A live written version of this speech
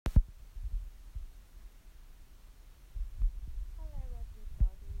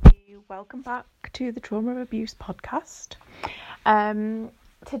Welcome back to the Trauma Abuse podcast.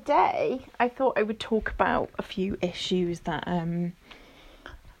 Today I thought I would talk about a few issues that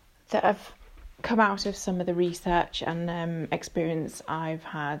have come out of some of the research and experience I've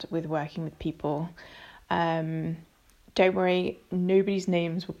had with working with people. Don't worry, nobody's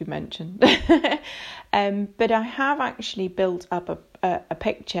names will be mentioned. But I have actually built up a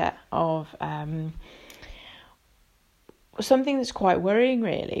picture of something that's quite worrying,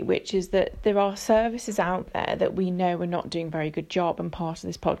 really, which is that there are services out there that we know are not doing a very good job, and part of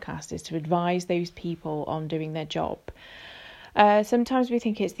this podcast is to advise those people on doing their job. Sometimes we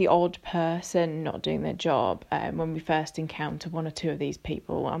think it's the odd person not doing their job when we first encounter one or two of these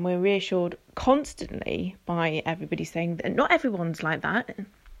people, and we're reassured constantly by everybody saying that not everyone's like that.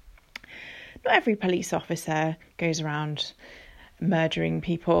 Not every police officer goes around murdering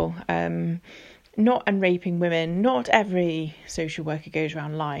people, and raping women. Not every social worker goes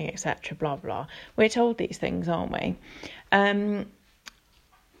around lying, etc. Blah blah. We're told these things, aren't we?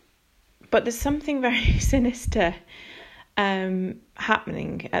 But there's something very sinister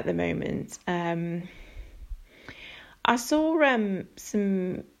happening at the moment. I saw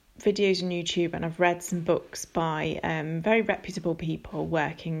some videos on YouTube, and I've read some books by very reputable people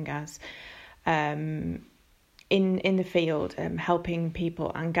working as in the field, helping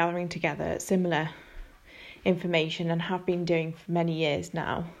people and gathering together similar information, and have been doing for many years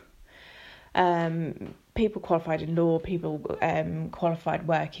now. People qualified in law, people qualified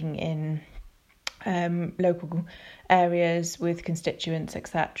working in local areas with constituents,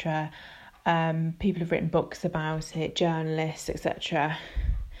 etc. People have written books about it, journalists, etc.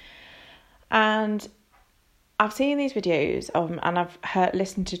 And I've seen these videos and I've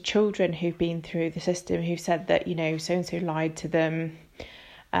listened to children who've been through the system who've said that, so-and-so lied to them.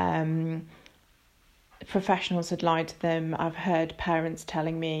 Professionals had lied to them. I've heard parents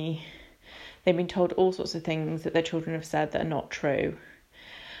telling me they've been told all sorts of things that their children have said that are not true,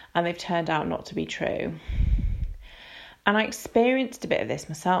 and they've turned out not to be true. And I experienced a bit of this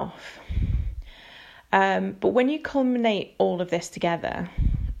myself. But when you culminate all of this together,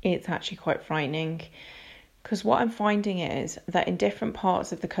 it's actually quite frightening. Because what I'm finding is that in different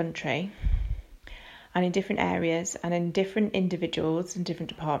parts of the country and in different areas and in different individuals and different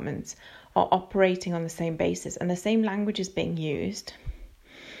departments are operating on the same basis, and the same language is being used,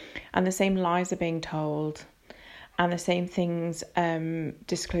 and the same lies are being told, and the same things,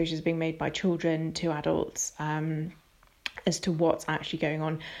 disclosures being made by children to adults as to what's actually going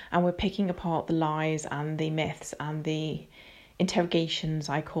on. And we're picking apart the lies and the myths and the interrogations,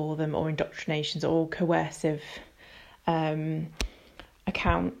 I call them, or indoctrinations, or coercive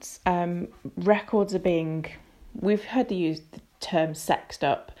accounts. Records are being, we've heard the term sexed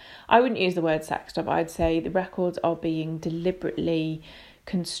up. I wouldn't use the word sexed up. I'd say the records are being deliberately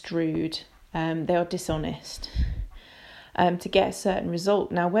construed. They are dishonest to get a certain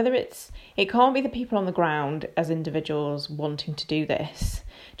result. Now, whether it can't be the people on the ground as individuals wanting to do this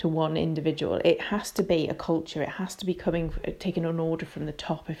to one individual. It has to be a culture. It has to be taking an order from the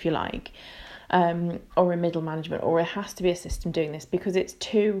top, if you like, or a middle management, or it has to be a system doing this because it's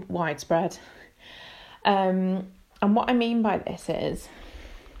too widespread. And what I mean by this is,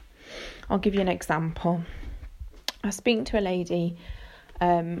 I'll give you an example. I was speaking to a lady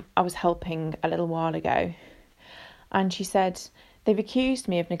I was helping a little while ago, and she said, they've accused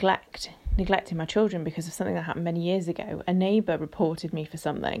me of neglecting my children because of something that happened many years ago. A neighbour reported me for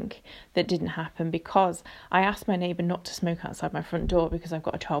something that didn't happen because I asked my neighbour not to smoke outside my front door because I've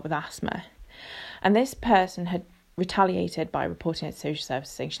got a child with asthma. And this person had retaliated by reporting it to social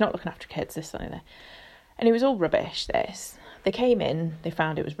services, saying she's not looking after kids, this, something there. And it was all rubbish, this. They came in, they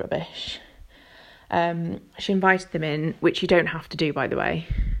found it was rubbish. She invited them in, which you don't have to do, by the way.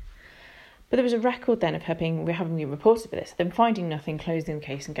 But there was a record then of her having been reported for this, then finding nothing, closing the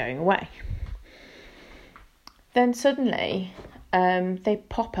case and going away. Then suddenly they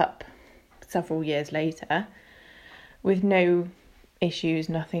pop up several years later with no issues,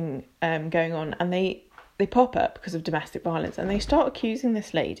 nothing going on. And they pop up because of domestic violence, and they start accusing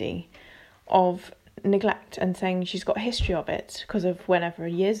this lady of neglect and saying she's got a history of it because of whenever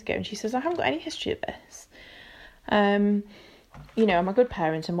years ago. And she says, I haven't got any history of this. I'm a good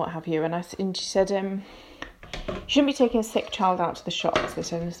parent and what have you. And she said, you shouldn't be taking a sick child out to the shops,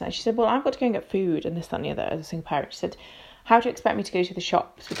 this and this. And she said, well, I've got to go and get food and this, that and the other as a single parent. She said, how do you expect me to go to the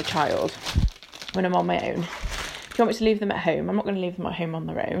shops with the child when I'm on my own? Do you want me to leave them at home? I'm not going to leave them at home on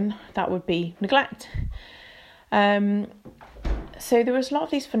their own. That would be neglect. So there was a lot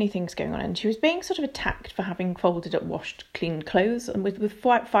of these funny things going on, and she was being sort of attacked for having folded up, washed, clean clothes. And with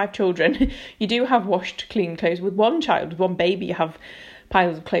five children, you do have washed, clean clothes. With one child, with one baby, you have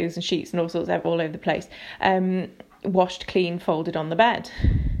piles of clothes and sheets and all sorts all over the place, washed, clean, folded on the bed.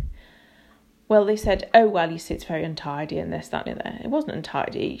 Well, they said, oh, well, you see, it's very untidy and this, that and the other. It wasn't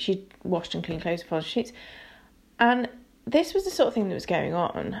untidy. She'd washed and cleaned clothes and folded sheets. And this was the sort of thing that was going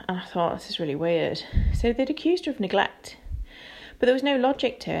on. And I thought, this is really weird. So they'd accused her of neglect. But there was no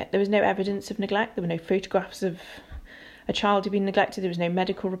logic to it. There was no evidence of neglect. There were no photographs of a child who'd been neglected. There was no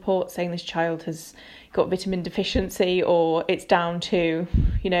medical report saying this child has got vitamin deficiency or it's down to,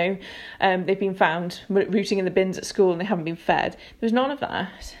 they've been found rooting in the bins at school and they haven't been fed. There was none of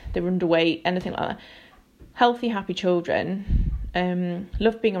that. They were underweight, anything like that. Healthy, happy children.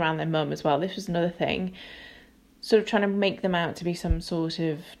 Loved being around their mum as well. This was another thing. Sort of trying to make them out to be some sort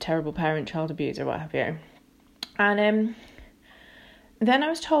of terrible parent, child abuser, what have you. And then I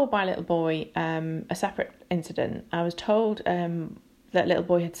was told by a little boy, a separate incident. I was told that little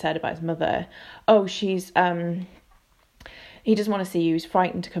boy had said about his mother, oh, he doesn't want to see you, he's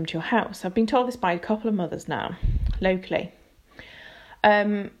frightened to come to your house. I've been told this by a couple of mothers now, locally.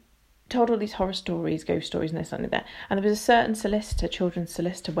 Told all these horror stories, ghost stories and this and that. And there was a certain solicitor, children's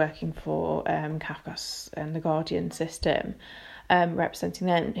solicitor working for Cafcass and the Guardian system, representing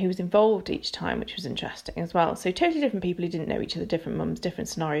them, who was involved each time, which was interesting as well. So totally different people who didn't know each other, different mums, different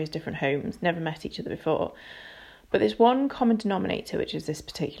scenarios, different homes, never met each other before. But there's one common denominator, which is this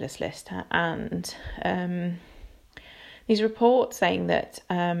particular solicitor, and these reports saying that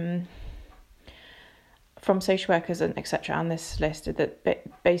from social workers and etc. and this solicitor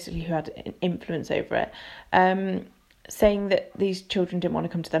that basically who had an influence over it, saying that these children didn't want to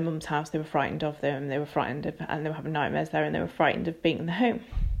come to their mum's house. They were frightened of them. They were frightened of, and they were having nightmares there, and they were frightened of being in the home.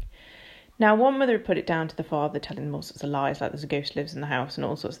 Now, one mother had put it down to the father, telling them all sorts of lies, like there's a ghost lives in the house and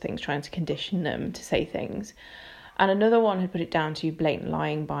all sorts of things, trying to condition them to say things. And another one had put it down to blatant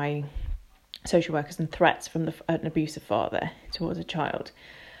lying by social workers and threats from an abusive father towards a child.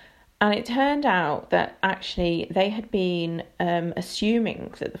 And it turned out that actually they had been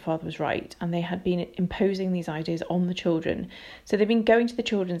assuming that the father was right, and they had been imposing these ideas on the children. So they've been going to the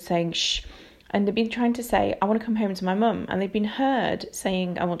children saying, shh, and they've been trying to say, I want to come home to my mum. And they've been heard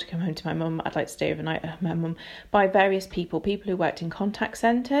saying, I want to come home to my mum, I'd like to stay overnight at my mum, by various people who worked in contact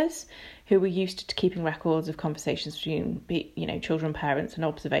centres, who were used to keeping records of conversations between, children and parents and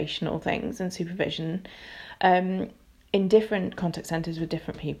observational things and supervision. In different contact centres with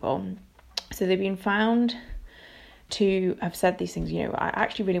different people. So they've been found to have said these things, I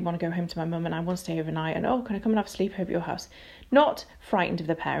actually really want to go home to my mum and I want to stay overnight, and can I come and have a sleep over at your house? Not frightened of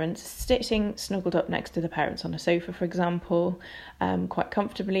the parents, sitting snuggled up next to the parents on a sofa, for example, quite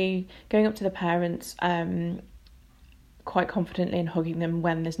comfortably, going up to the parents quite confidently and hugging them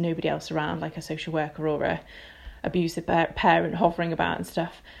when there's nobody else around, like a social worker or a abusive parent hovering about and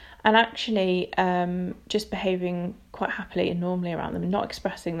stuff. And actually just behaving quite happily and normally around them, and not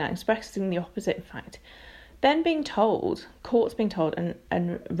expressing the opposite, in fact. Then being told, courts being told,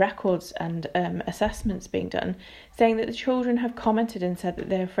 and records and assessments being done, saying that the children have commented and said that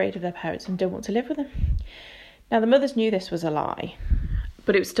they're afraid of their parents and don't want to live with them. Now, the mothers knew this was a lie,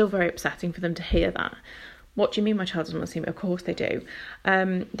 but it was still very upsetting for them to hear that. What do you mean my child doesn't want to see me? Of course they do.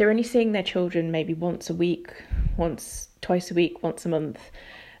 They're only seeing their children maybe once a week, twice a week, once a month.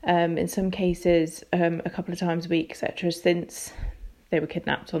 In some cases, a couple of times a week, etc., since they were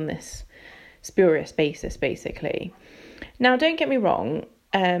kidnapped on this spurious basis, basically. Now, don't get me wrong,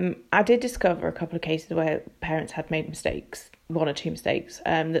 I did discover a couple of cases where parents had made mistakes, one or two mistakes,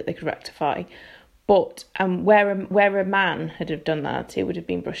 that they could rectify. But where a man had have done that, it would have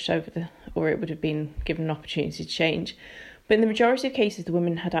been brushed over or it would have been given an opportunity to change. But in the majority of cases, the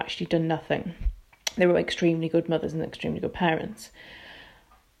women had actually done nothing. They were extremely good mothers and extremely good parents.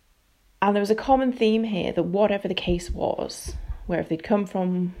 And there was a common theme here that whatever the case was, wherever they'd come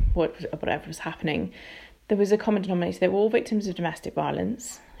from, whatever was happening, there was a common denominator. They were all victims of domestic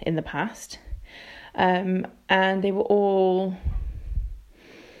violence in the past. And they were all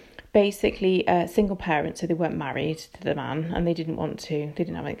basically single parents, so they weren't married to the man, and they didn't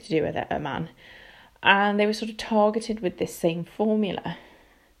have anything to do with a man. And they were sort of targeted with this same formula.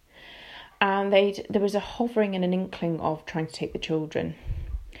 And there was a hovering and an inkling of trying to take the children,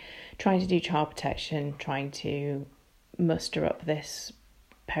 trying to do child protection, trying to muster up this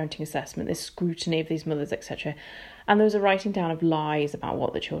parenting assessment, this scrutiny of these mothers, etc. And there was a writing down of lies about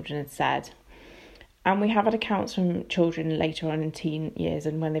what the children had said. And we have had accounts from children later on in teen years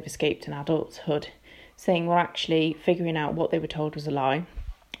and when they've escaped in adulthood, saying, well, actually figuring out what they were told was a lie.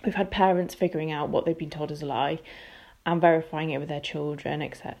 We've had parents figuring out what they've been told is a lie and verifying it with their children,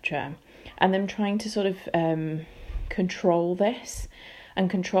 etc. And them trying to sort of control this and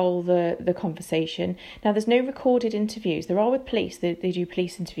control the conversation. Now, there's no recorded interviews. There are with police. They do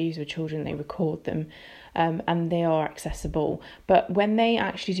police interviews with children. They record them, and they are accessible. But when they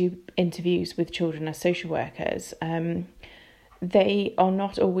actually do interviews with children as social workers, they are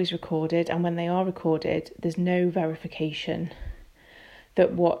not always recorded. And when they are recorded, there's no verification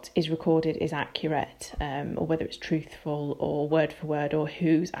that what is recorded is accurate, or whether it's truthful or word for word, or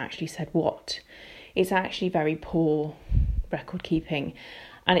who's actually said what. It's actually very poor record keeping,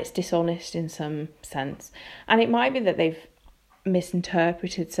 and it's dishonest in some sense. And it might be that they've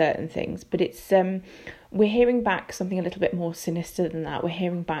misinterpreted certain things, but it's we're hearing back something a little bit more sinister than that. We're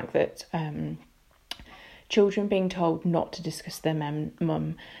hearing back that children being told not to discuss their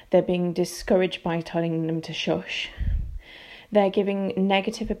mum, they're being discouraged by telling them to shush. They're giving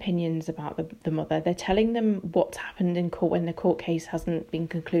negative opinions about the mother. They're telling them what's happened in court when the court case hasn't been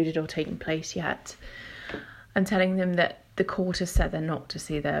concluded or taken place yet, and telling them that the court has said they're not to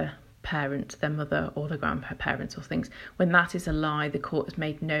see their parent, their mother or their grandparents or things, when that is a lie. The court has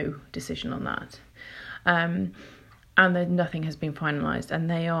made no decision on that. And then nothing has been finalised, and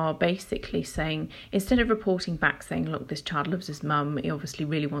they are basically saying, instead of reporting back saying, look, this child loves his mum, he obviously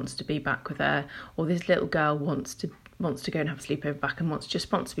really wants to be back with her, or this little girl wants to go and have a sleepover back and wants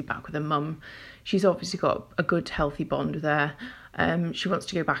to be back with her mum. She's obviously got a good, healthy bond with her. She wants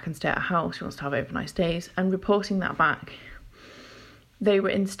to go back and stay at her house. She wants to have overnight stays. And reporting that back, they were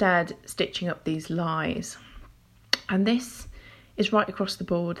instead stitching up these lies. And this is right across the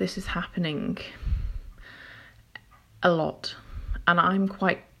board. This is happening a lot. And I'm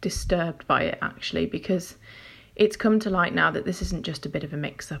quite disturbed by it, actually, because it's come to light now that this isn't just a bit of a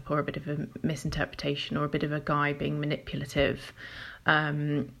mix-up or a bit of a misinterpretation or a bit of a guy being manipulative,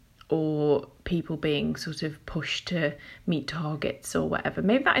 or people being sort of pushed to meet targets or whatever.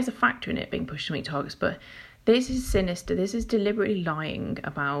 Maybe that is a factor in it, being pushed to meet targets, but this is sinister. This is deliberately lying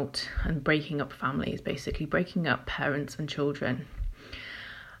about and breaking up families, basically breaking up parents and children.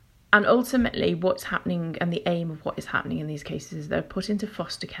 And ultimately what's happening, and the aim of what is happening in these cases, is they're put into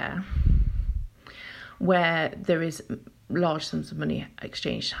foster care, where there is large sums of money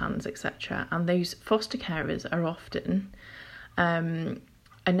exchanged hands, etc. And those foster carers are often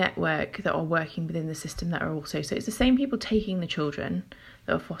a network that are working within the system that are also... So it's the same people taking the children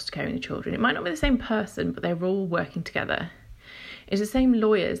that are foster caring the children. It might not be the same person, but they're all working together. It's the same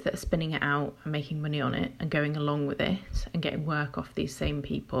lawyers that are spinning it out and making money on it and going along with it and getting work off these same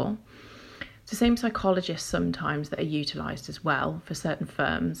people. It's the same psychologists sometimes that are utilised as well for certain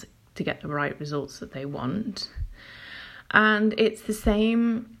firms to get the right results that they want. And it's the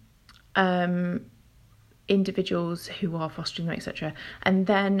same individuals who are fostering them, etc. And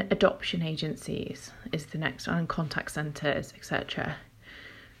then adoption agencies is the next one, and contact centres, etc.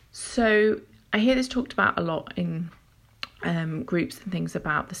 So I hear this talked about a lot in groups and things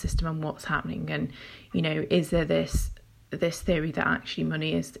about the system and what's happening, and is there this theory that actually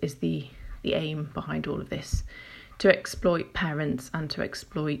money is the aim behind all of this, to exploit parents and to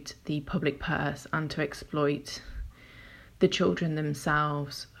exploit the public purse and to exploit the children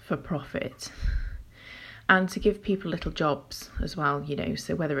themselves for profit, and to give people little jobs as well,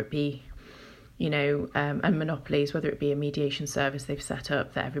 so whether it be and monopolies, whether it be a mediation service they've set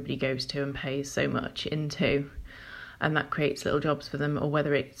up that everybody goes to and pays so much into, and that creates little jobs for them, or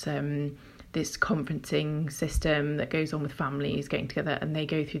whether it's this conferencing system that goes on with families getting together and they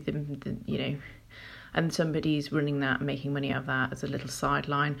go through the and somebody's running that and making money out of that as a little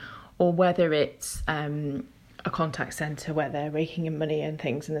sideline, or whether it's a contact centre where they're raking in money and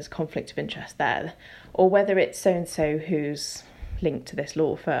things and there's conflict of interest there, or whether it's so-and-so who's linked to this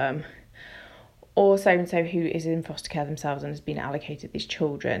law firm, or so-and-so who is in foster care themselves and has been allocated these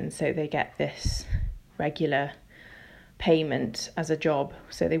children, so they get this regular payment as a job.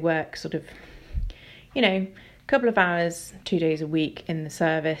 So they work sort of, a couple of hours, 2 days a week in the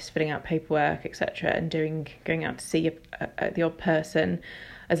service, filling out paperwork, etc., and going out to see the odd person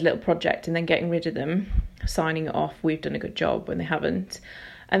as a little project, and then getting rid of them, signing it off, we've done a good job, when they haven't.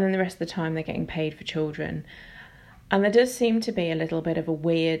 And then the rest of the time they're getting paid for children. And there does seem to be a little bit of a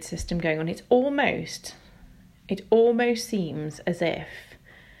weird system going on. It almost seems as if,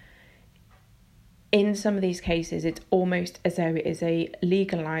 in some of these cases, it's almost as though it is a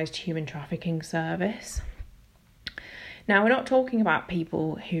legalised human trafficking service. Now, we're not talking about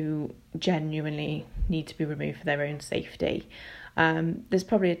people who genuinely need to be removed for their own safety. There's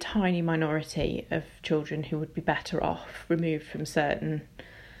probably a tiny minority of children who would be better off removed from certain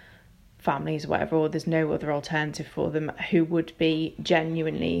families or whatever, or there's no other alternative for them, who would be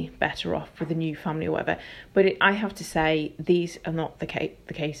genuinely better off with a new family or whatever. But I have to say, these are not the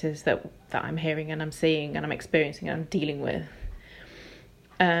cases that I'm hearing and I'm seeing and I'm experiencing and I'm dealing with.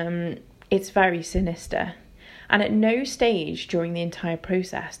 It's very sinister. And at no stage during the entire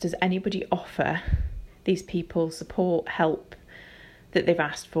process does anybody offer these people support, help that they've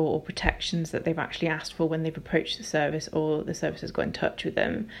asked for, or protections that they've actually asked for when they've approached the service, or the service has got in touch with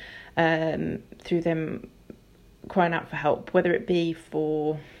them, through them crying out for help, whether it be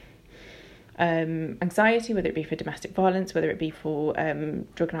for anxiety, whether it be for domestic violence, whether it be for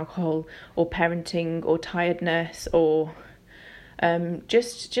drug and alcohol, or parenting, or tiredness, or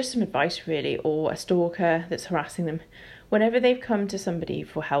just some advice really, or a stalker that's harassing them. Whenever they've come to somebody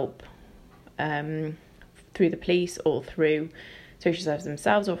for help, through the police or through social services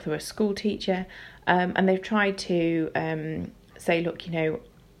themselves or through a school teacher, and they've tried to say, look, you know,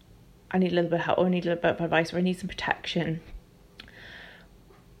 I need a little bit of help, or I need a little bit of advice, or I need some protection.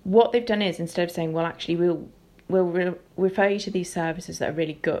 What they've done is, instead of saying, well, actually, we'll refer you to these services that are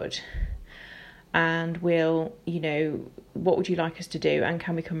really good, and we'll, you know, what would you like us to do? And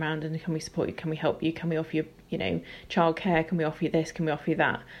can we come round and can we support you? Can we help you? Can we offer you, you know, childcare? Can we offer you this? Can we offer you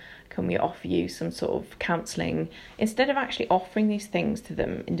that? Can we offer you some sort of counselling? Instead of actually offering these things to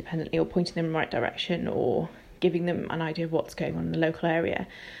them independently, or pointing them in the right direction, or giving them an idea of what's going on in the local area,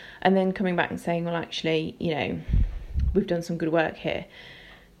 and then coming back and saying, well, actually, you know, we've done some good work here.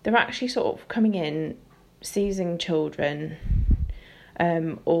 They're actually sort of coming in, seizing children,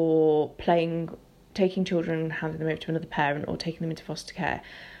 or taking children and handing them over to another parent, or taking them into foster care,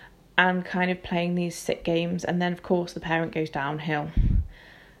 and kind of playing these sick games. And then, of course, the parent goes downhill.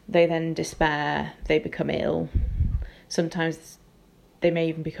 They then despair, they become ill. Sometimes they may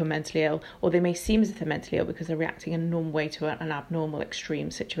even become mentally ill, or they may seem as if they're mentally ill because they're reacting in a normal way to an abnormal,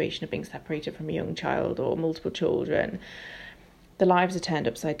 extreme situation of being separated from a young child or multiple children. The lives are turned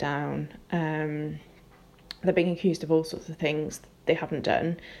upside down. They're being accused of all sorts of things they haven't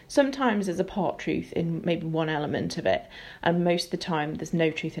done. Sometimes there's a part truth in maybe one element of it, and most of the time there's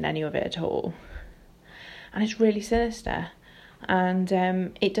no truth in any of it at all. And it's really sinister. And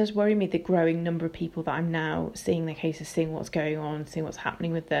it does worry me, the growing number of people that I'm now seeing their cases, seeing what's going on, seeing what's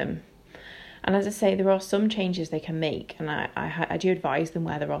happening with them. And as I say, there are some changes they can make, and I do advise them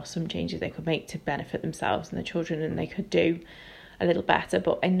where there are some changes they could make to benefit themselves and their children, and they could do a little better.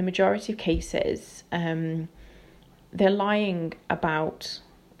 But in the majority of cases, they're lying about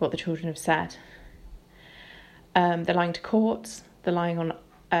what the children have said. They're lying to courts, they're lying on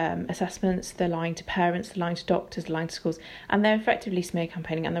assessments, they're lying to parents, they're lying to doctors, they're lying to schools, and they're effectively smear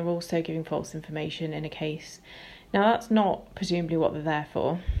campaigning, and they're also giving false information in a case. Now, that's not presumably what they're there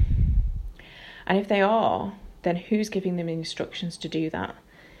for. And if they are, then who's giving them instructions to do that?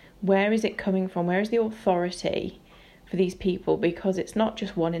 Where is it coming from? Where is the authority for these people? Because it's not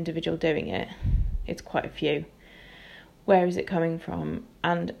just one individual doing it, it's quite a few. Where is it coming from?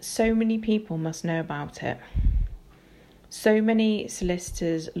 And so many people must know about it. So many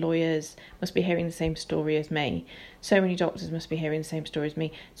solicitors, lawyers must be hearing the same story as me. So many doctors must be hearing the same story as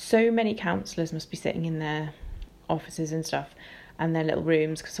me. So many counsellors must be sitting in their offices and stuff, and their little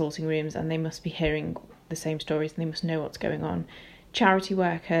rooms, consulting rooms, and they must be hearing the same stories, and they must know what's going on. Charity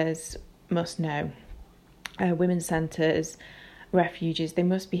workers must know. Women's centres, refuges, they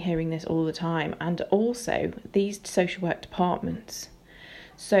must be hearing this all the time. And also these social work departments.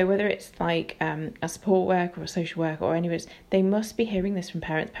 So whether it's like a support worker or a social worker or anywhere, they must be hearing this from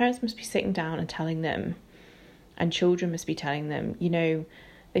parents. Parents must be sitting down and telling them, and children must be telling them, you know,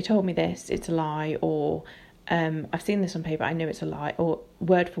 they told me this, it's a lie, or I've seen this on paper, I know it's a lie, or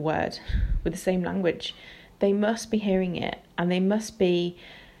word for word with the same language. They must be hearing it, and they must be,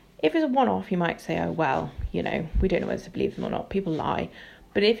 if it's a one-off, you might say, oh, well, you know, we don't know whether to believe them or not, people lie.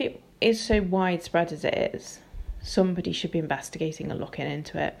 But if it is so widespread as it is, somebody should be investigating and looking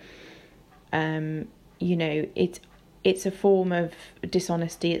into it. You know, it's a form of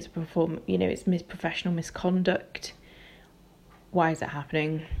dishonesty. It's a form, you know, it's professional misconduct. Why is it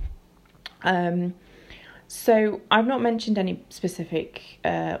happening? So I've not mentioned any specific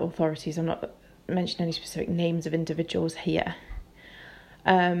authorities. I'm not mentioned any specific names of individuals here,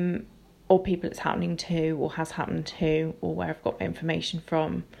 or people it's happening to, or has happened to, or where I've got my information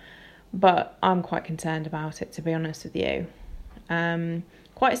from. But I'm quite concerned about it, to be honest with you.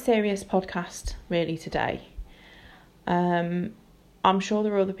 Quite a serious podcast, really, today. I'm sure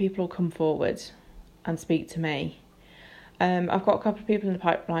there are other people who'll come forward and speak to me. I've got a couple of people in the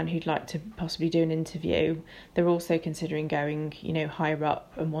pipeline who'd like to possibly do an interview. They're also considering going, you know, higher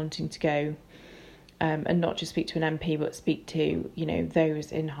up and wanting to go and not just speak to an MP, but speak to, you know,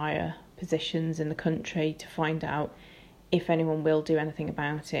 those in higher positions in the country to find out if anyone will do anything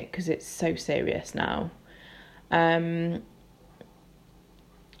about it, because it's so serious now. I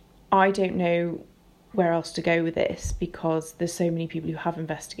don't know where else to go with this, because there's so many people who have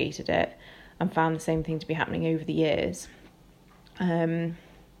investigated it and found the same thing to be happening over the years.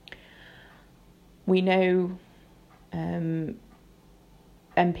 We know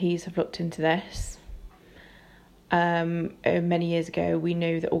MPs have looked into this. Many years ago, we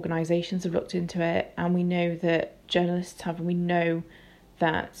know that organisations have looked into it, and we know that journalists have, and we know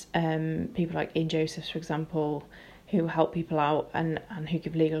that people like Ian Josephs, for example, who help people out and who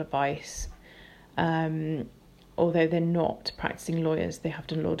give legal advice, although they're not practicing lawyers, they have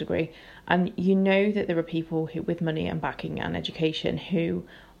done a law degree. And you know that there are people who, with money and backing and education, who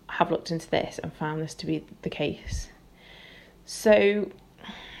have looked into this and found this to be the case. So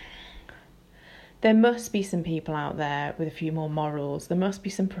there must be some people out there with a few more morals. There must be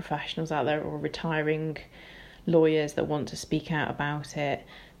some professionals out there, or retiring lawyers, that want to speak out about it.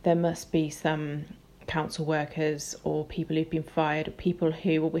 There must be some council workers, or people who've been fired, or people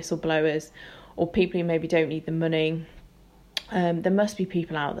who are whistleblowers, or people who maybe don't need the money. There must be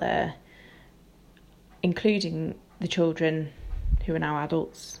people out there, including the children who are now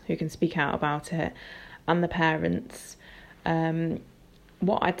adults, who can speak out about it, and the parents.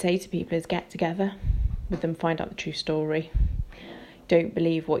 What I'd say to people is get together with them, find out the true story. Don't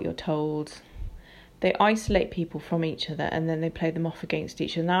believe what you're told. They isolate people from each other, and then they play them off against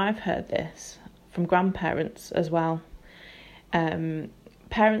each other. Now, I've heard this from grandparents as well.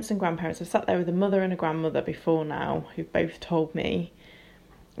 Parents and grandparents. I've sat there with a mother and a grandmother before now, who've both told me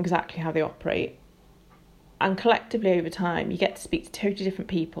exactly how they operate. And collectively over time, you get to speak to totally different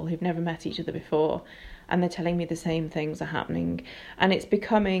people who've never met each other before, and they're telling me the same things are happening. And it's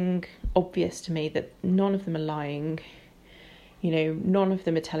becoming obvious to me that none of them are lying. You know, none of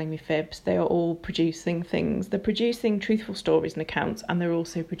them are telling me fibs. They are all producing things. They're producing truthful stories and accounts, and they're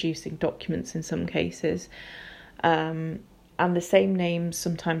also producing documents in some cases. And the same names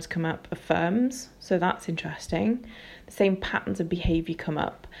sometimes come up of firms, so that's interesting. The same patterns of behaviour come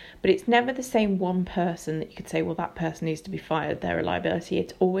up, but it's never the same one person that you could say, well, that person needs to be fired, they're a liability.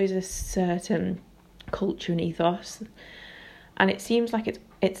 It's always a certain culture and ethos, and it seems like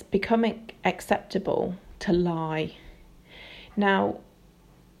it's becoming acceptable to lie. Now,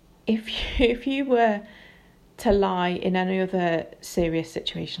 if you were to lie in any other serious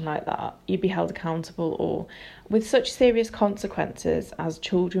situation like that, you'd be held accountable, or with such serious consequences as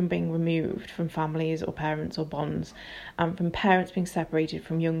children being removed from families or parents or bonds, and from parents being separated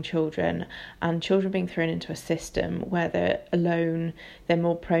from young children, and children being thrown into a system where they're alone, they're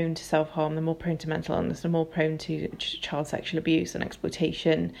more prone to self-harm, they're more prone to mental illness, they're more prone to child sexual abuse and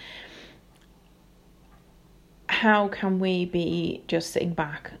exploitation. How can we be just sitting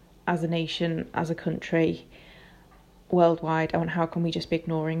back as a nation, as a country, worldwide, and how can we just be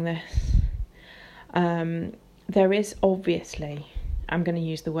ignoring this? There is obviously, I'm going to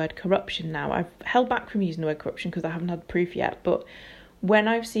use the word corruption now. I've held back from using the word corruption because I haven't had proof yet, but when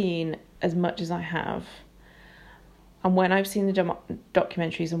I've seen as much as I have, and when I've seen the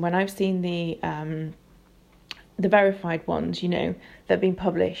documentaries, and when I've seen the verified ones, you know, that have been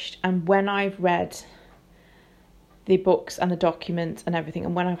published, and when I've read the books and the documents and everything,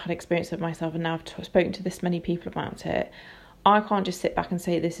 and when I've had experience of it myself, and now I've spoken to this many people about it, I can't just sit back and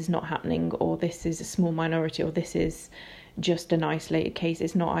say this is not happening, or this is a small minority, or this is just an isolated case.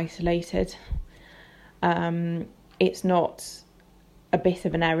 It's not isolated. It's not a bit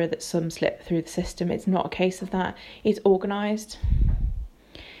of an error that some slip through the system. It's not a case of that. It's organised.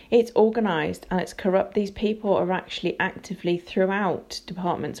 It's organised and it's corrupt. These people are actually actively throughout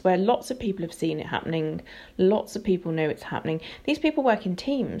departments where lots of people have seen it happening. Lots of people know it's happening. These people work in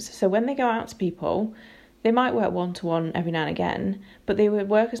teams. So when they go out to people, they might work one-to-one every now and again, but they would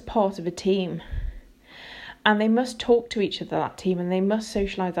work as part of a team. And they must talk to each other, that team, and they must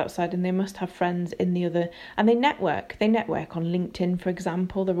socialise outside, and they must have friends in the other. And they network. They network on LinkedIn, for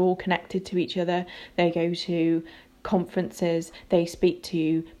example. They're all connected to each other. They go to conferences. They speak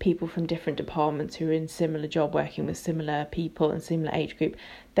to people from different departments who are in similar job, working with similar people and similar age group.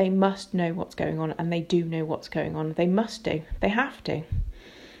 They must know what's going on, and they do know what's going on. They must do. They have to.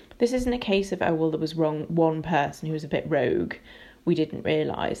 This isn't a case of, oh, well, there was one person who was a bit rogue, we didn't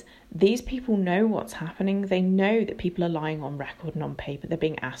realise. These people know what's happening. They know that people are lying on record and on paper. They're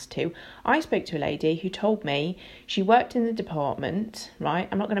being asked to. I spoke to a lady who told me she worked in the department, right?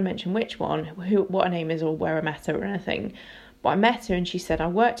 I'm not going to mention which one, what her name is, or where I met her or anything. But I met her and she said, I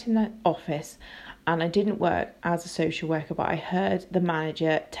worked in the office and I didn't work as a social worker, but I heard the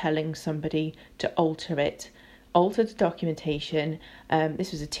manager telling somebody to alter the documentation.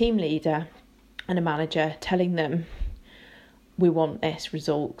 This was a team leader and a manager telling them we want this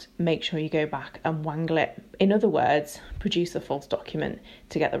result, make sure you go back and wangle it. In other words, produce a false document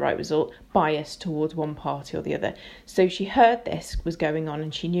to get the right result, biased towards one party or the other. So she heard this was going on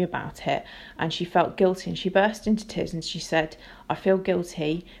and she knew about it and she felt guilty and she burst into tears and she said, I feel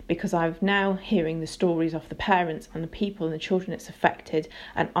guilty because I'm now hearing the stories of the parents and the people and the children it's affected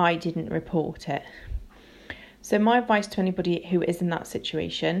and I didn't report it. So my advice to anybody who is in that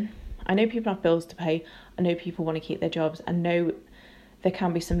situation, I know people have bills to pay, I know people want to keep their jobs, I know there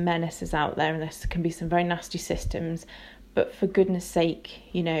can be some menaces out there and there can be some very nasty systems, but for goodness sake,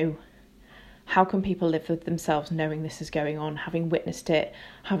 how can people live with themselves knowing this is going on, having witnessed it,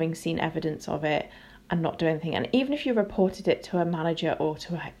 having seen evidence of it and not do anything? And even if you reported it to a manager or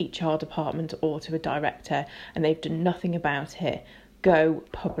to a HR department or to a director and they've done nothing about it, go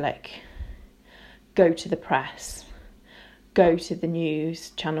public, go to the press, go to the news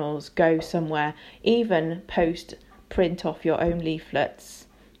channels, go somewhere, even print off your own leaflets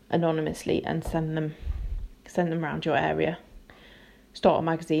anonymously and send them around your area. Start a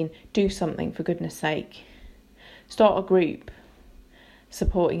magazine, do something for goodness sake. Start a group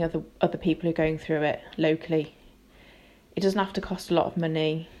supporting other people who are going through it locally. It doesn't have to cost a lot of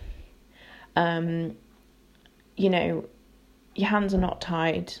money. Your hands are not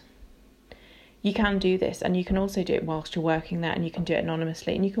tied. You can do this, and you can also do it whilst you're working there, and you can do it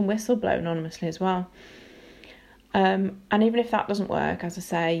anonymously, and you can whistleblow anonymously as well. And even if that doesn't work, as I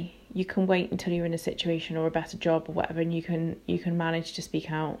say, you can wait until you're in a situation or a better job or whatever, and you can manage to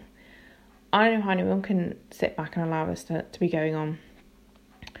speak out. I don't know how anyone can sit back and allow this to be going on.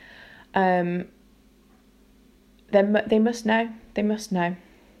 They must know. They must know.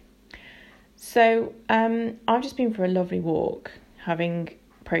 So I've just been for a lovely walk, having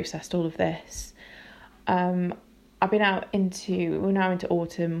processed all of this. I've been we're now into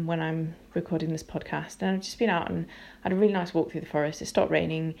autumn when I'm recording this podcast, and I've just been out and had a really nice walk through the forest. It stopped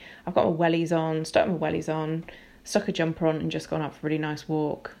raining. I've got my wellies on, stuck a jumper on and just gone out for a really nice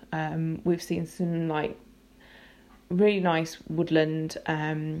walk. We've seen some really nice woodland,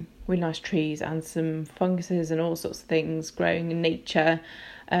 really nice trees and some funguses and all sorts of things growing in nature.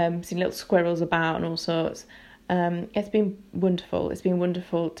 Seen little squirrels about and all sorts. It's been wonderful. It's been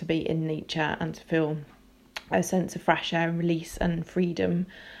wonderful to be in nature and to feel a sense of fresh air and release and freedom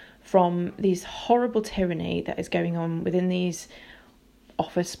from these horrible tyranny that is going on within these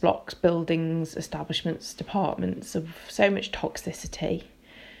office blocks, buildings, establishments, departments of so much toxicity.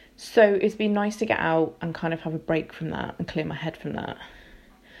 So it's been nice to get out and kind of have a break from that and clear my head from that.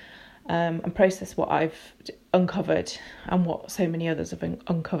 And process what I've uncovered and what so many others have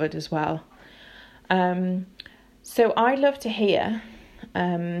uncovered as well. So I'd love to hear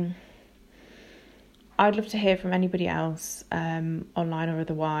from anybody else, online or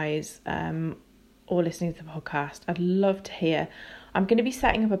otherwise, or listening to the podcast. I'd love to hear. I'm going to be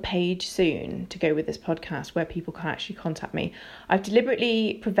setting up a page soon to go with this podcast where people can actually contact me. I've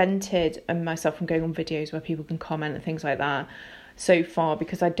deliberately prevented myself from going on videos where people can comment and things like that so far,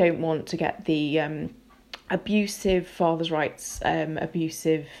 because I don't want to get the abusive father's rights,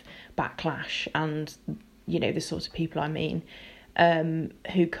 abusive backlash and, the sort of people I mean,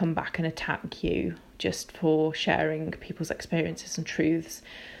 who come back and attack you just for sharing people's experiences and truths.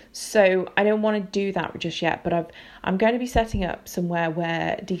 So I don't want to do that just yet, but I'm going to be setting up somewhere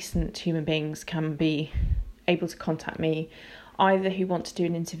where decent human beings can be able to contact me, either who want to do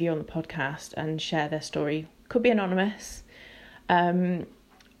an interview on the podcast and share their story, could be anonymous,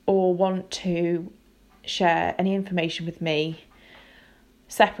 or want to share any information with me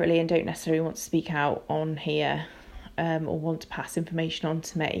separately and don't necessarily want to speak out on here, or want to pass information on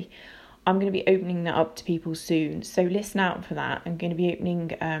to me. I'm going to be opening that up to people soon, so listen out for that. I'm going to be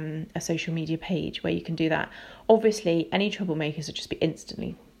opening a social media page where you can do that. Obviously, any troublemakers will just be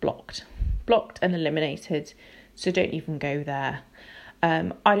instantly blocked and eliminated, so don't even go there.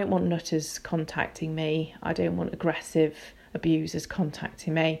 I don't want nutters contacting me. I don't want aggressive abusers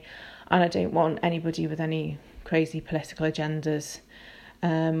contacting me, and I don't want anybody with any crazy political agendas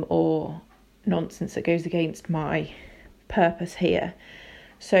or nonsense that goes against my purpose here.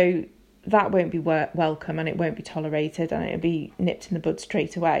 So that won't be welcome, and it won't be tolerated, and it'll be nipped in the bud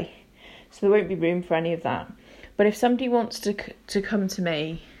straight away. So there won't be room for any of that. But if somebody wants to come to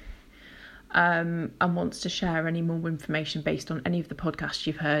me and wants to share any more information based on any of the podcasts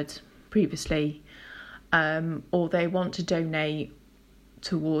you've heard previously, or they want to donate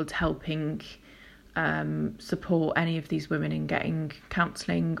towards helping support any of these women in getting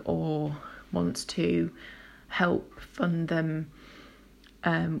counselling, or wants to help fund them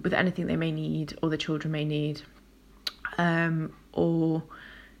with anything they may need or the children may need, or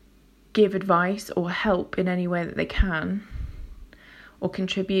give advice or help in any way that they can, or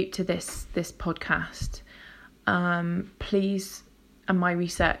contribute to this podcast, please, and my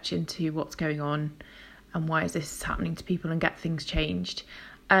research into what's going on and why is this happening to people and get things changed,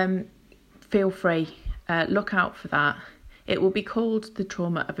 feel free, look out for that. It will be called the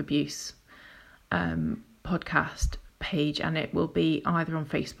Trauma of Abuse podcast page, and it will be either on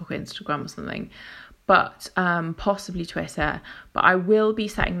Facebook or Instagram or something, but possibly Twitter, but I will be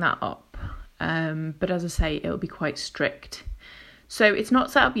setting that up. But as I say, it'll be quite strict. So it's not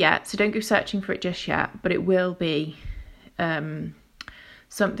set up yet, so don't go searching for it just yet, but it will be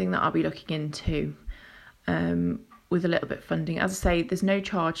something that I'll be looking into with a little bit of funding. As I say, there's no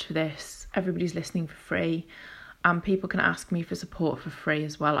charge for this. Everybody's listening for free, and people can ask me for support for free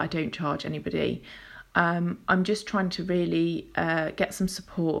as well. I don't charge anybody. I'm just trying to really get some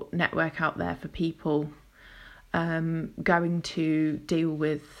support network out there for people going to deal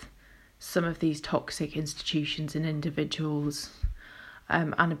with some of these toxic institutions and individuals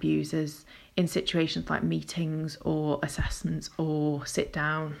and abusers in situations like meetings or assessments or sit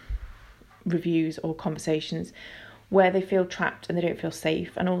down reviews or conversations where they feel trapped and they don't feel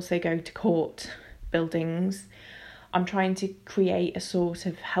safe, and also go to court buildings. I'm trying to create a sort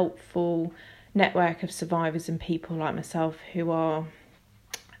of helpful network of survivors and people like myself who will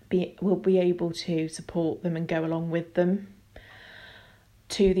be able to support them and go along with them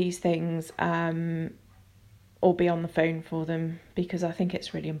to these things, or be on the phone for them, because I think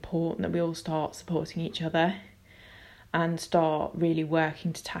it's really important that we all start supporting each other and start really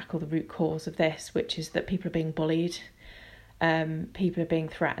working to tackle the root cause of this, which is that people are being bullied, people are being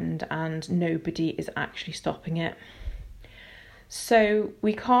threatened, and nobody is actually stopping it. So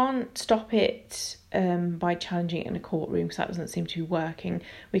we can't stop it by challenging it in a courtroom, because that doesn't seem to be working.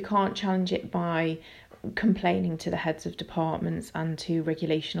 We can't challenge it by complaining to the heads of departments and to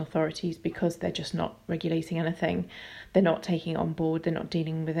regulation authorities, because they're just not regulating anything. They're not taking it on board. They're not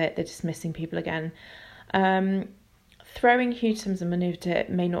dealing with it. They're dismissing people again. Throwing huge sums of money at it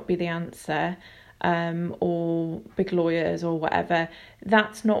may not be the answer, or big lawyers or whatever.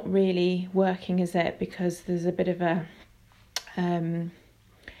 That's not really working, is it? Because there's a bit of a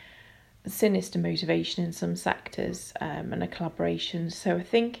sinister motivation in some sectors, and a collaboration. So I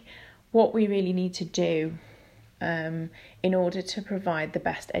think what we really need to do in order to provide the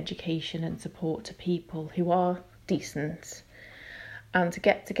best education and support to people who are decent, and to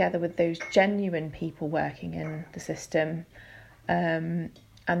get together with those genuine people working in the system, and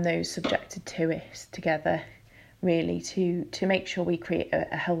those subjected to it together, really to make sure we create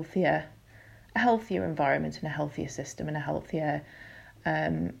a healthier environment and a healthier system and a healthier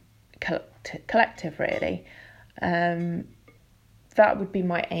collective, really. That would be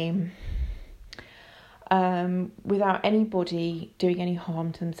my aim. Without anybody doing any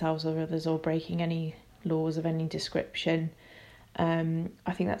harm to themselves or others, or breaking any laws of any description.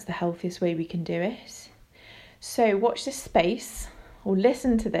 I think that's the healthiest way we can do it. So watch this space, or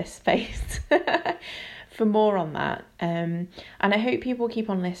listen to this space for more on that. And I hope people keep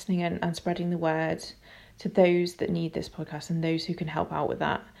on listening and spreading the word to those that need this podcast and those who can help out with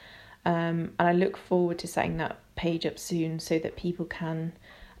that. And I look forward to setting that page up soon, so that people can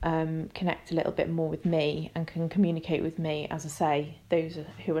connect a little bit more with me and can communicate with me, as I say, those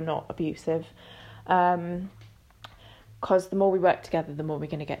who are not abusive. Because the more we work together, the more we're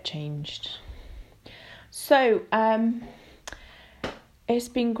going to get changed. So it's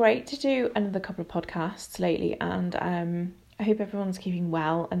been great to do another couple of podcasts lately, and I hope everyone's keeping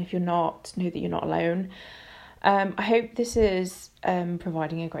well, and if you're not, know that you're not alone. I hope this is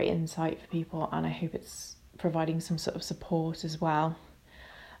providing a great insight for people, and I hope it's providing some sort of support as well.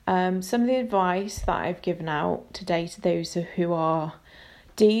 Some of the advice that I've given out today to those who are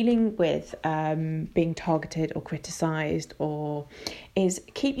dealing with being targeted or criticised is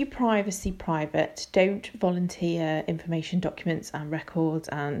keep your privacy private. Don't volunteer information, documents and records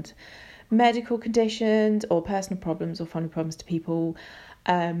and medical conditions or personal problems or family problems to people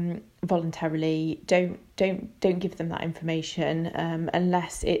voluntarily. Don't give them that information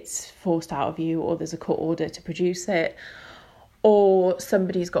unless it's forced out of you, or there's a court order to produce it, or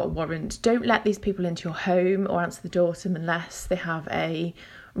somebody's got a warrant. Don't let these people into your home or answer the door to them unless they have a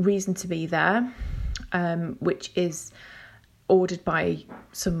reason to be there, which is ordered by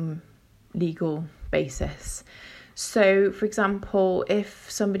some legal basis. So, for example,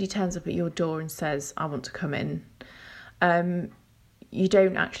 if somebody turns up at your door and says, I want to come in, you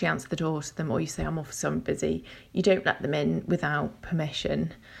don't actually answer the door to them, or you say, I'm off, so I'm busy. You don't let them in without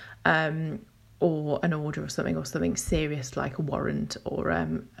permission, or an order or something serious like a warrant or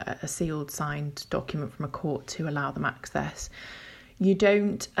a sealed signed document from a court to allow them access. You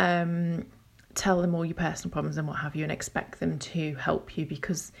don't tell them all your personal problems and what have you and expect them to help you,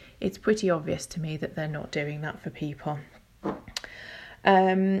 because it's pretty obvious to me that they're not doing that for people.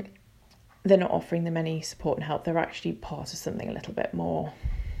 They're not offering them any support and help. They're actually part of something a little bit more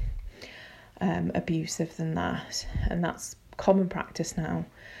abusive than that, and that's common practice now.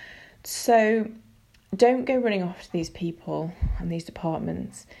 So don't go running off to these people and these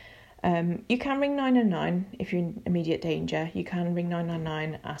departments. You can ring 999 if you're in immediate danger. You can ring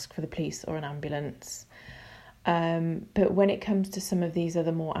 999, ask for the police or an ambulance. But when it comes to some of these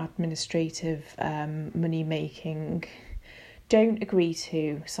other more administrative money making, don't agree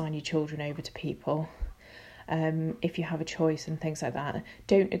to sign your children over to people. If you have a choice and things like that,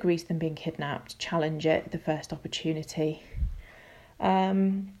 don't agree to them being kidnapped. Challenge it at the first opportunity.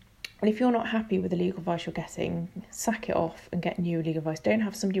 And if you're not happy with the legal advice you're getting, sack it off and get new legal advice. Don't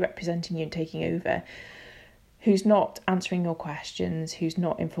have somebody representing you and taking over who's not answering your questions, who's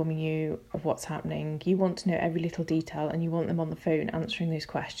not informing you of what's happening. You want to know every little detail, and you want them on the phone answering those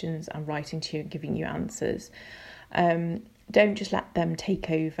questions and writing to you and giving you answers. Don't just let them take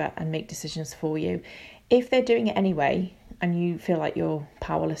over and make decisions for you. If they're doing it anyway and you feel like you're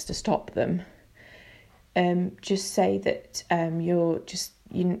powerless to stop them, just say that you're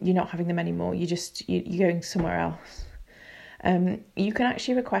not having them anymore. You're going somewhere else. You can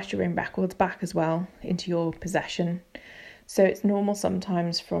actually request your own records back as well into your possession. So it's normal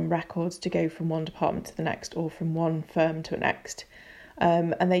sometimes from records to go from one department to the next or from one firm to the next.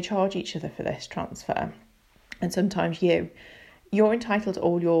 And they charge each other for this transfer. And sometimes you're entitled to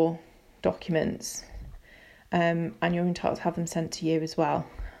all your documents, and you're entitled to have them sent to you as well,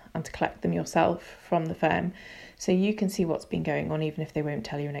 and to collect them yourself from the firm, so you can see what's been going on, even if they won't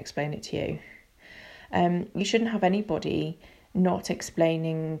tell you and explain it to you. You shouldn't have anybody not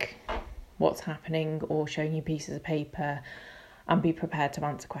explaining what's happening or showing you pieces of paper, and be prepared to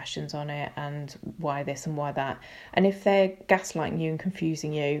answer questions on it and why this and why that. And if they're gaslighting you and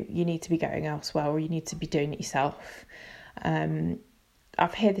confusing you, you need to be going elsewhere, or you need to be doing it yourself.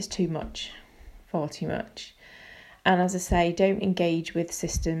 I've heard this far too much. And as I say, don't engage with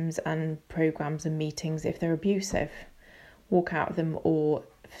systems and programs and meetings if they're abusive. Walk out of them, or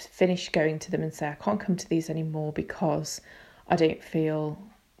finish going to them and say, I can't come to these anymore because I don't feel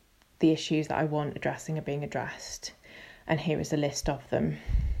the issues that I want addressing are being addressed. And here is a list of them.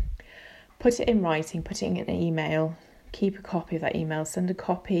 Put it in writing, put it in an email, keep a copy of that email, send a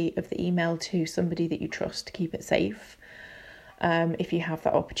copy of the email to somebody that you trust to keep it safe, if you have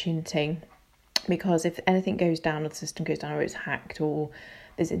that opportunity. Because if anything goes down, or the system goes down, or it's hacked, or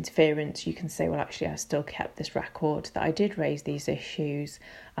there's interference, you can say, well, actually, I still kept this record that I did raise these issues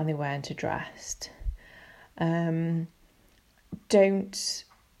and they weren't addressed. Don't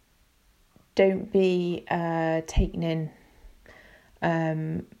be taken in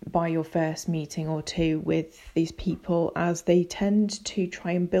by your first meeting or two with these people, as they tend to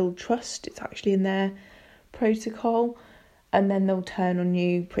try and build trust. It's actually in their protocol, and then they'll turn on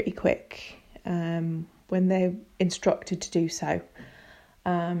you pretty quick when they're instructed to do so.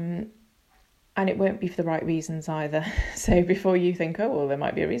 And it won't be for the right reasons either. So before you think, oh, well, there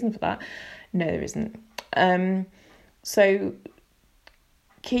might be a reason for that. No, there isn't. So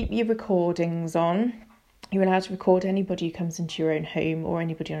keep your recordings on. You're allowed to record anybody who comes into your own home or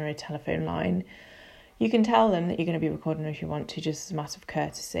anybody on a telephone line. You can tell them that you're going to be recording if you want to, just as a matter of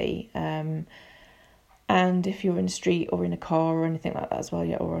courtesy. And if you're in the street or in a car or anything like that as well,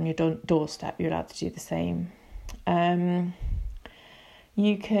 or on your doorstep, you're allowed to do the same.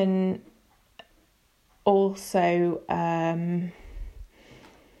 You can also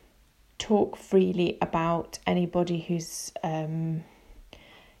talk freely about anybody who's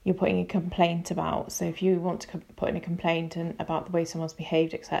you're putting a complaint about. So if you want to put in a complaint about the way someone's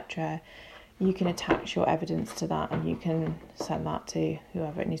behaved, etc., you can attach your evidence to that and you can send that to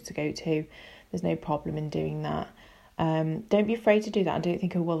whoever it needs to go to. There's no problem in doing that. Don't be afraid to do that, and don't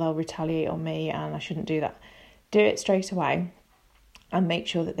think, oh, well, they'll retaliate on me and I shouldn't do that. Do it straight away and make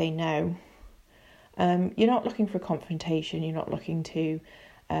sure that they know. You're not looking for a confrontation, you're not looking to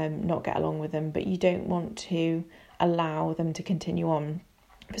not get along with them, but you don't want to allow them to continue on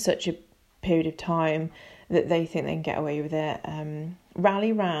for such a period of time that they think they can get away with it.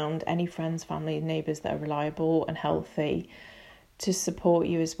 Rally round any friends, family, neighbours that are reliable and healthy to support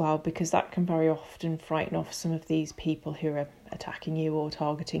you as well, because that can very often frighten off some of these people who are attacking you or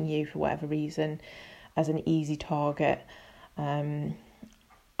targeting you for whatever reason as an easy target.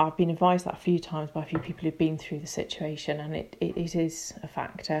 I've been advised that a few times by a few people who've been through the situation, and it is a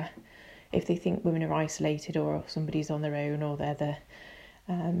factor. If they think women are isolated or somebody's on their own or they're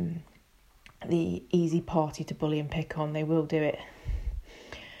the easy party to bully and pick on, they will do it.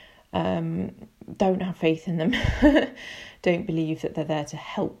 Don't have faith in them. Don't believe that they're there to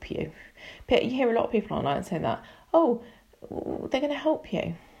help you. But you hear a lot of people online saying that, oh, they're going to help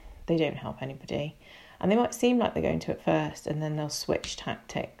you. They don't help anybody. And they might seem like they're going to at first, and then they'll switch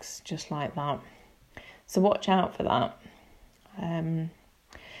tactics just like that. So watch out for that. I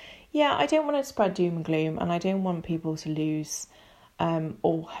don't want to spread doom and gloom, and I don't want people to lose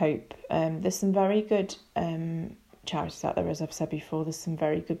all hope. There's some very good charities out there, as I've said before. There's some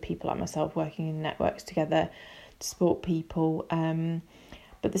very good people like myself working in networks together to support people.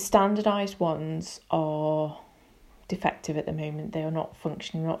 But the standardised ones are defective at the moment. They are not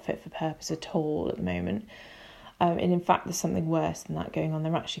functioning, not fit for purpose at all at the moment. And in fact, there's something worse than that going on.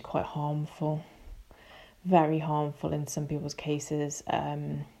 They're actually quite harmful, very harmful in some people's cases.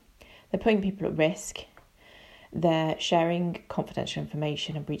 They're putting people at risk. They're sharing confidential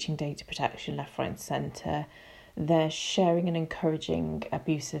information and breaching data protection left, right and centre. They're sharing and encouraging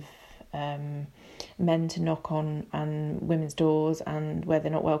abusive men to knock on and women's doors, and where they're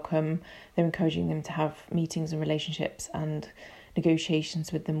not welcome, they're encouraging them to have meetings and relationships and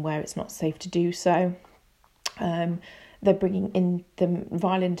negotiations with them where it's not safe to do so. They're bringing in the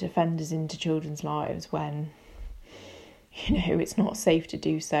violent offenders into children's lives when, it's not safe to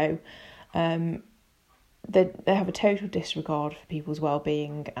do so. They have a total disregard for people's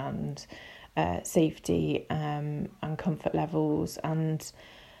well-being and safety and comfort levels. And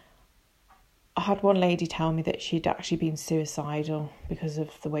I had one lady tell me that she'd actually been suicidal because of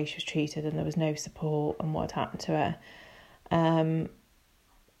the way she was treated, and there was no support and what had happened to her. And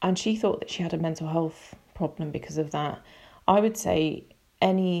she thought that she had a mental health problem because of that. I would say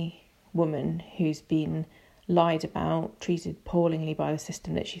any woman who's been lied about, treated appallingly by the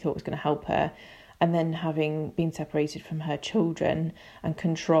system that she thought was going to help her, and then having been separated from her children and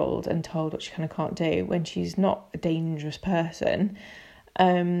controlled and told what she kind of can't do when she's not a dangerous person,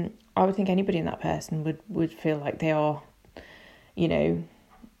 I would think anybody in that person would feel like they are,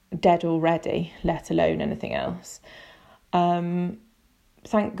 dead already, let alone anything else.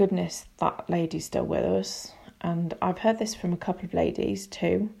 Thank goodness that lady's still with us. And I've heard this from a couple of ladies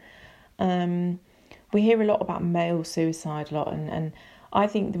too. We hear a lot about male suicide a lot, and I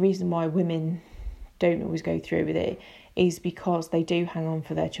think the reason why women don't always go through with it is because they do hang on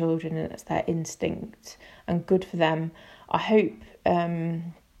for their children, and it's their instinct, and good for them. I hope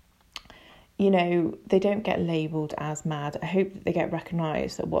they don't get labelled as mad. I hope that they get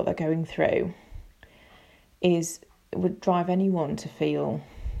recognised that what they're going through would drive anyone to feel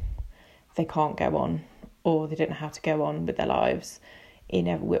they can't go on, or they don't know how to go on with their lives in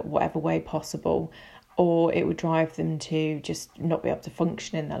whatever way possible, or it would drive them to just not be able to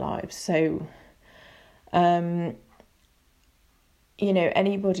function in their lives. So,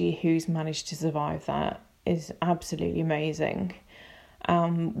 anybody who's managed to survive that is absolutely amazing.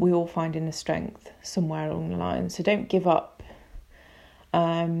 We all find inner strength somewhere along the line, so don't give up.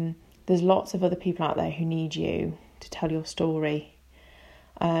 There's lots of other people out there who need you to tell your story,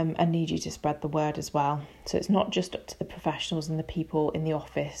 and need you to spread the word as well. So it's not just up to the professionals and the people in the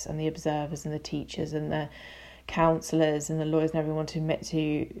office and the observers and the teachers and the counsellors and the lawyers and everyone to admit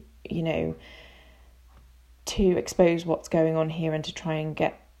to, to expose what's going on here and to try and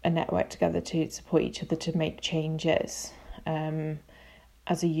get a network together to support each other to make changes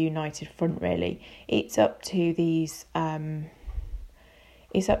as a united front. Really, it's up to these mums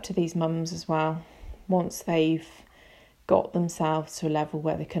as well. Once they've got themselves to a level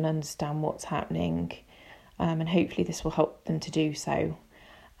where they can understand what's happening, and hopefully this will help them to do so.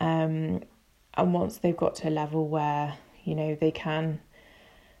 And once they've got to a level where they can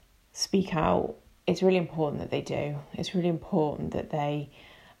speak out, it's really important that they do. It's really important that they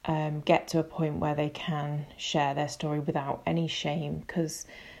get to a point where they can share their story without any shame, because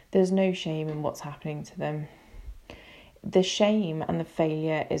there's no shame in what's happening to them. The shame and the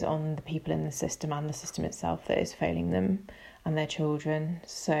failure is on the people in the system and the system itself that is failing them and their children.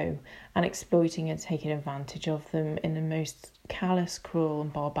 So, and exploiting and taking advantage of them in the most callous, cruel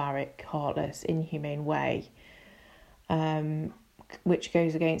and barbaric, heartless, inhumane way, which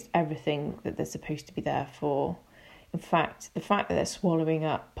goes against everything that they're supposed to be there for. In fact, the fact that they're swallowing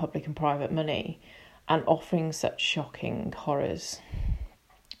up public and private money and offering such shocking horrors,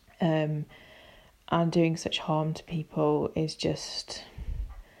 and doing such harm to people is just,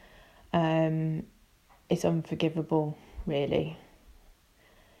 it's unforgivable, really.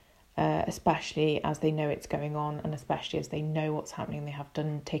 Especially as they know it's going on, and especially as they know what's happening. They have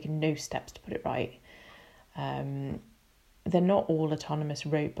taken no steps to put it right. They're not all autonomous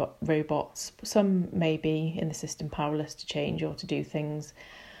robots. Some may be in the system powerless to change or to do things,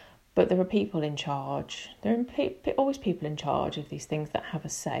 But there are people in charge. There are always people in charge of these things that have a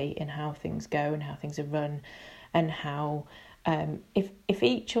say in how things go and how things are run, and how if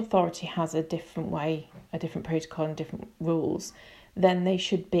each authority has a different way, a different protocol and different rules, then they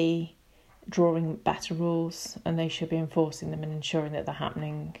should be drawing better rules and they should be enforcing them and ensuring that they're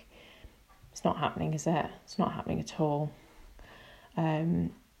happening. It's not happening, is it? It's not happening at all.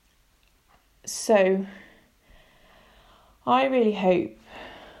 So I really hope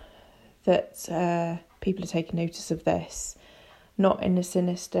that people are taking notice of this, not in a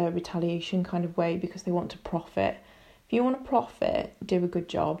sinister retaliation kind of way because they want to profit. If you want to profit, do a good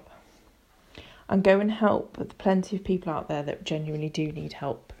job and go and help the plenty of people out there that genuinely do need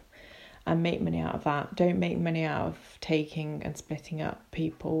help and make money out of that. Don't make money out of taking and splitting up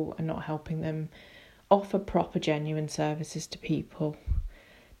people and not helping them. Offer proper, genuine services to people.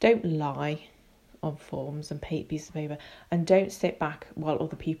 Don't lie on forms and pieces of paper, and don't sit back while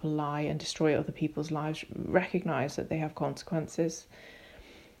other people lie and destroy other people's lives. Recognise that they have consequences.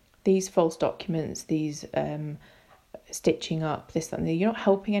 These false documents, these stitching up, this, that, and the, you're not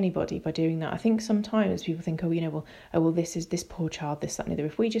helping anybody by doing that. I think sometimes people think, this is this poor child, this, that, and the other.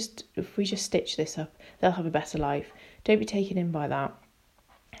 If we just stitch this up, they'll have a better life. Don't be taken in by that.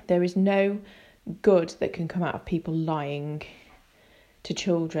 There is no good that can come out of people lying to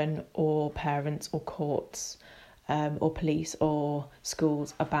children or parents or courts or police or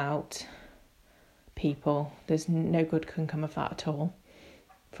schools about people. There's no good can come of that at all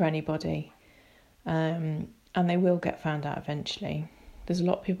for anybody. And they will get found out eventually. There's a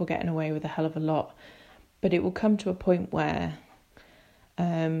lot of people getting away with a hell of a lot, but it will come to a point where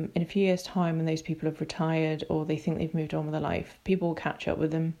in a few years' time, when those people have retired or they think they've moved on with their life, people will catch up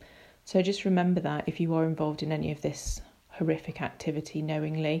with them. So just remember that if you are involved in any of this horrific activity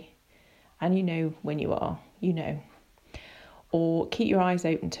knowingly, and you know when you are, or keep your eyes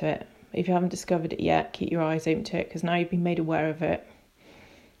open to it. If you haven't discovered it yet, keep your eyes open to it, because now you've been made aware of it.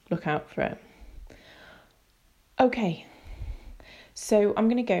 Look out for it. Okay, so I'm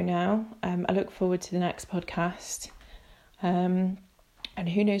going to go now. I look forward to the next podcast, and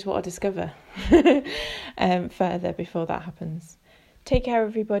who knows what I'll discover further before that happens. Take care,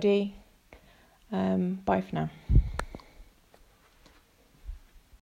 everybody. Bye for now.